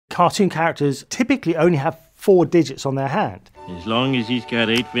cartoon characters typically only have 4 digits on their hand. As long as he's got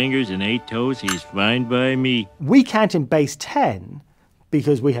 8 fingers and 8 toes, he's fine by me. We count in base 10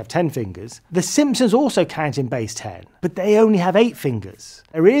 because we have 10 fingers. The Simpsons also count in base 10, but they only have 8 fingers.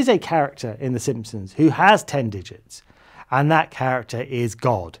 There is a character in The Simpsons who has 10 digits, and that character is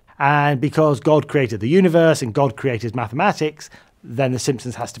God. And because God created the universe and God created mathematics, then The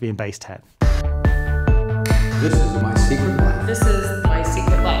Simpsons has to be in base 10. This is my secret life. This is my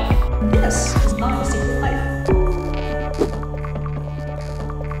secret life. Yes, it's my secret life.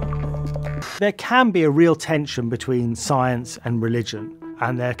 There can be a real tension between science and religion.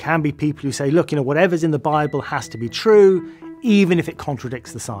 And there can be people who say, look, whatever's in the Bible has to be true, even if it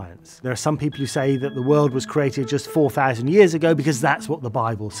contradicts the science. There are some people who say that the world was created just 4,000 years ago because that's what the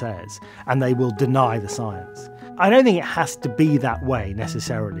Bible says, and they will deny the science. I don't think it has to be that way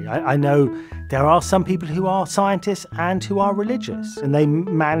necessarily. I know there are some people who are scientists and who are religious, and they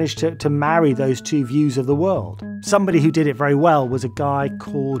manage to marry those two views of the world. Somebody who did it very well was a guy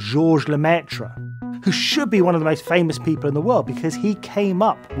called Georges Lemaitre, who should be one of the most famous people in the world because he came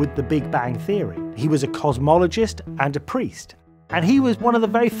up with the Big Bang Theory. He was a cosmologist and a priest. And he was one of the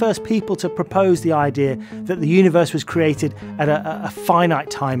very first people to propose the idea that the universe was created at a finite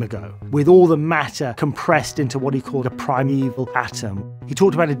time ago, with all the matter compressed into what he called a primeval atom. He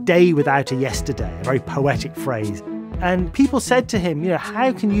talked about a day without a yesterday, a very poetic phrase. And people said to him,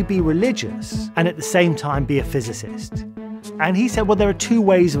 how can you be religious and at the same time be a physicist? And he said, well, there are 2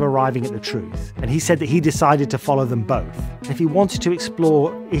 ways of arriving at the truth. And he said that he decided to follow them both. And if he wanted to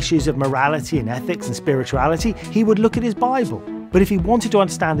explore issues of morality and ethics and spirituality, he would look at his Bible. But if he wanted to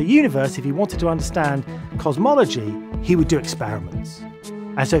understand the universe, if he wanted to understand cosmology, he would do experiments.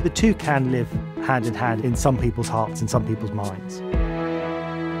 And so the 2 can live hand in hand in some people's hearts and some people's minds.